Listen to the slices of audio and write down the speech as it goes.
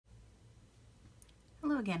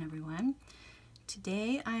again, everyone.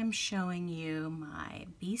 Today I'm showing you my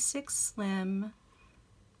B6 Slim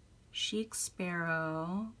Chic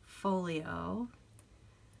Sparrow Folio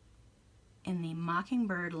in the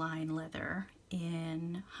Mockingbird line leather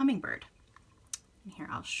in Hummingbird. And here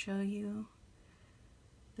I'll show you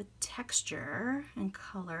the texture and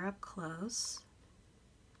color up close.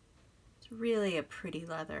 It's really a pretty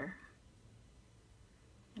leather.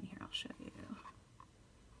 And here I'll show you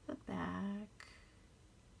the back.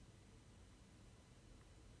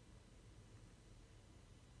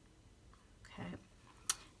 Okay,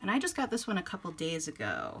 and I just got this one a couple days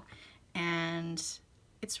ago, and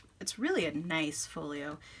it's really a nice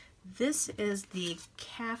folio. This is the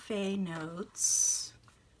Cafe Notes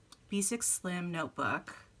B6 Slim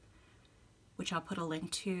notebook, which I'll put a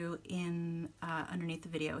link to in underneath the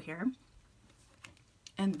video here.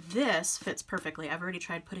 And this fits perfectly. I've already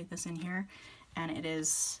tried putting this in here, and it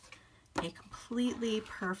is a completely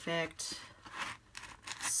perfect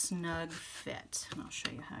snug fit. And I'll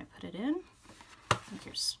show you how I put it in.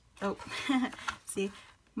 Here's, oh, see,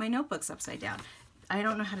 my notebook's upside down. I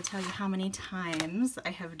don't know how to tell you how many times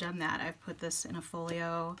I have done that. I've put this in a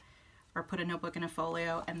folio, or put a notebook in a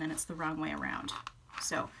folio, and then it's the wrong way around.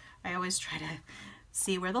 So I always try to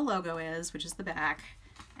see where the logo is, which is the back,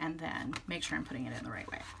 and then make sure I'm putting it in the right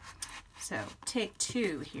way. So take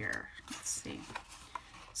two here. Let's see.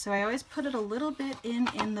 So I always put it a little bit in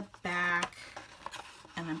the back,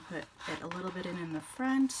 and then put it a little bit in the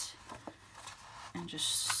front, and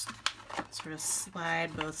just sort of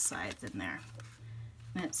slide both sides in there.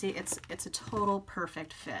 And see, it's a total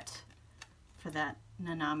perfect fit for that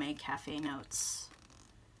Naname Cafe Notes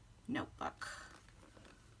notebook.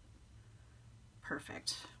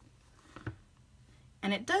 Perfect.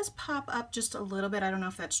 And it does pop up just a little bit. I don't know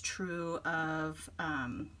if that's true of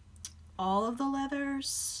all of the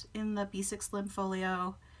leathers in the B6 Slim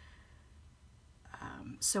folio.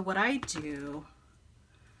 So what I do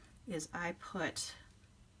is I put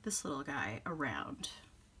this little guy around.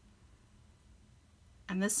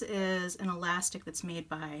 And this is an elastic that's made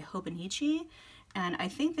by Hobonichi, and I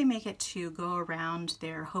think they make it to go around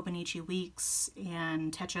their Hobonichi Weeks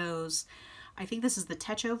and Techos. I think this is the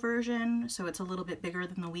Techo version, so it's a little bit bigger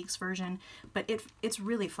than the Weeks version, but it's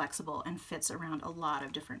really flexible and fits around a lot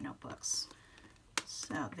of different notebooks.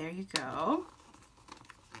 So there you go.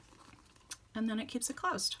 And then it keeps it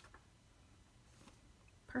closed.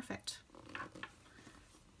 Perfect.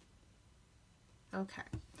 Okay.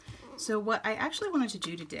 So what I actually wanted to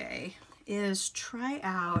do today is try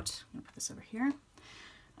out, I'm going to put this over here.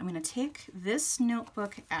 I'm going to take this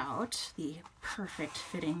notebook out, the perfect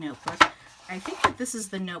fitting notebook. I think that this is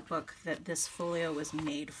the notebook that this folio was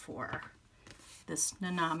made for, this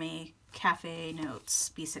Naname Cafe Notes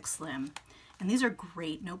B6 Slim. And these are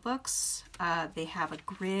great notebooks. They have a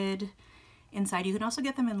grid inside. You can also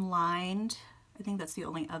get them in lined. I think that's the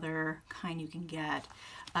only other kind you can get.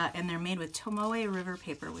 And they're made with Tomoe River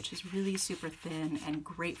paper, which is really super thin and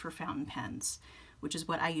great for fountain pens, which is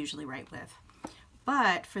what I usually write with.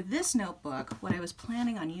 But for this notebook, what I was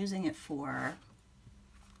planning on using it for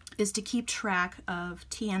is to keep track of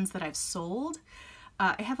TNs that I've sold.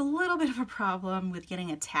 I have a little bit of a problem with getting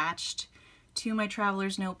attached to my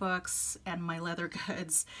traveler's notebooks and my leather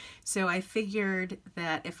goods. So I figured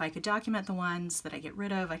that if I could document the ones that I get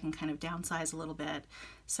rid of, I can kind of downsize a little bit,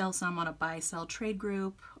 sell some on a buy-sell trade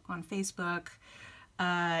group on Facebook,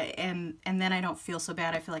 and then I don't feel so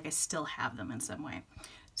bad. I feel like I still have them in some way.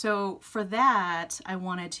 So for that, I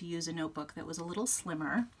wanted to use a notebook that was a little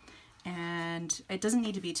slimmer, and it doesn't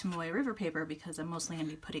need to be Tomoe River paper because I'm mostly going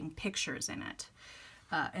to be putting pictures in it,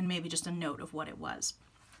 and maybe just a note of what it was.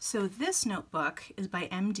 So this notebook is by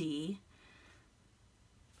MD,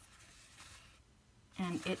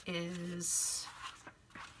 and it is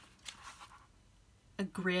a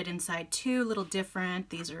grid inside too, a little different.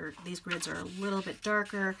 These grids are a little bit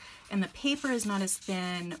darker, and the paper is not as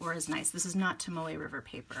thin or as nice. This is not Tomoe River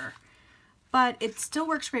paper, but it still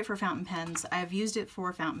works great for fountain pens. I've used it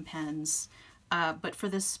for fountain pens, but for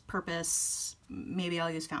this purpose, maybe I'll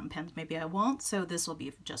use fountain pens, maybe I won't, so this will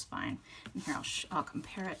be just fine. And here I'll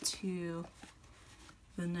compare it to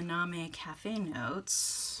the Naname Cafe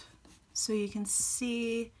Notes, so you can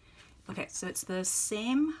see. Okay, so it's the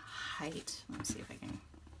same height. Let me see if I can.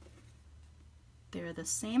 They're the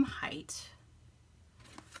same height,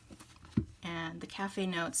 and the Cafe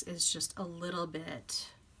Notes is just a little bit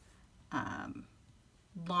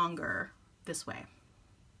longer this way.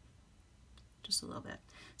 Just a little bit.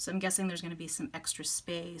 So I'm guessing there's going to be some extra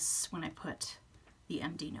space when I put the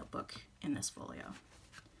MD notebook in this folio.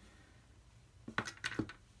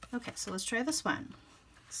 Okay, so let's try this one.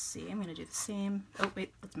 Let's see, I'm gonna do the same. Oh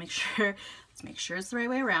wait, let's make sure it's the right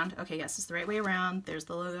way around. Okay, yes, it's the right way around. There's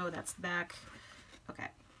the logo, that's the back. Okay.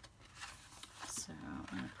 So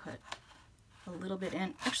I'm gonna put a little bit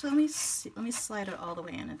in. Actually, let me slide it all the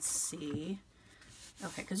way in and see.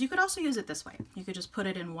 Okay, because you could also use it this way. You could just put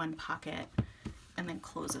it in one pocket and then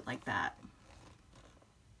close it like that.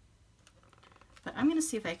 But I'm gonna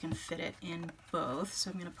see if I can fit it in both. So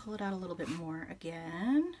I'm gonna pull it out a little bit more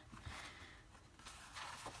again.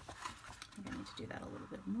 I'm gonna need to do that a little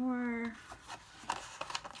bit more. All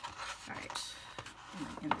right, and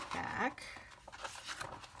then in the back.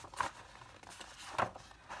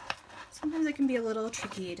 Sometimes it can be a little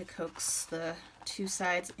tricky to coax the two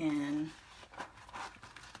sides in.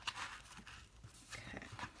 Okay,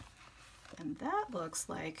 and that looks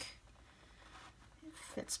like it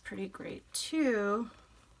fits pretty great too.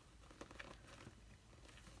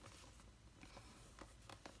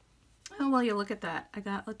 Oh, well, you look at that. I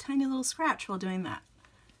got a tiny little scratch while doing that.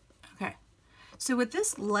 Okay, so with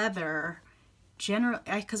this leather,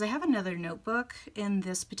 because I have another notebook in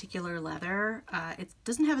this particular leather, it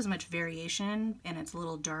doesn't have as much variation and it's a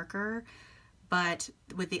little darker, but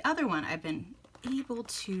with the other one, I've been able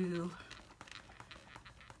to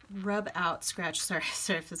rub out scratch. Sorry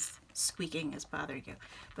if this squeaking is bothering you,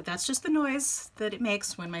 but that's just the noise that it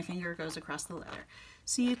makes when my finger goes across the leather.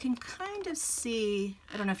 So you can kind of see,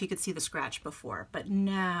 I don't know if you could see the scratch before, but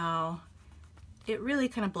now it really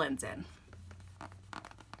kind of blends in.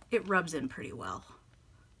 It rubs in pretty well,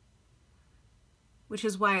 which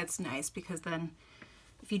is why it's nice, because then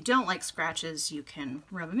if you don't like scratches, you can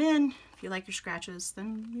rub them in. If you like your scratches,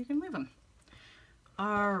 then you can leave them.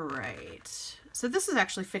 All right, so this is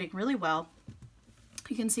actually fitting really well.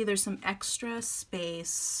 You can see there's some extra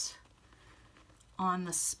space on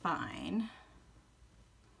the spine.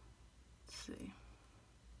 See.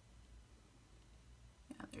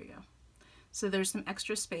 Yeah, there you go. So there's some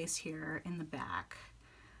extra space here in the back.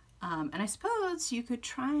 And I suppose you could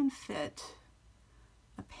try and fit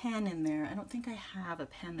a pen in there. I don't think I have a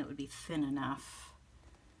pen that would be thin enough.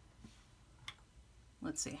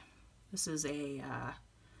 Let's see. This is a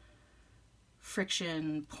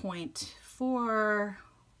friction 0.4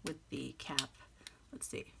 with the cap. Let's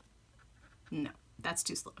see. No. That's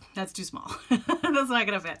too slow. That's too small. That's not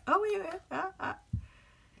gonna fit. Oh, wait.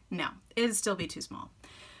 No, it'd still be too small.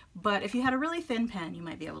 But if you had a really thin pen, you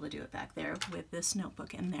might be able to do it back there with this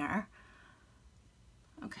notebook in there.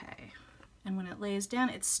 Okay, and when it lays down,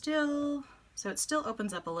 it still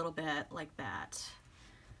opens up a little bit like that.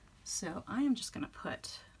 So I am just gonna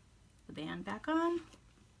put the band back on.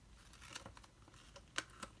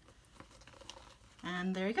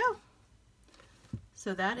 And there you go.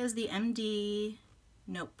 So that is the MD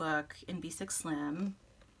notebook in B6 Slim,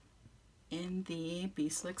 in the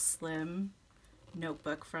B6 Slim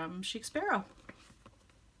notebook from Chic Sparrow.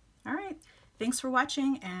 All right, thanks for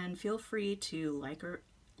watching, and feel free to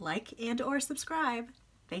like and or subscribe.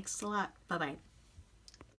 Thanks a lot. Bye-bye.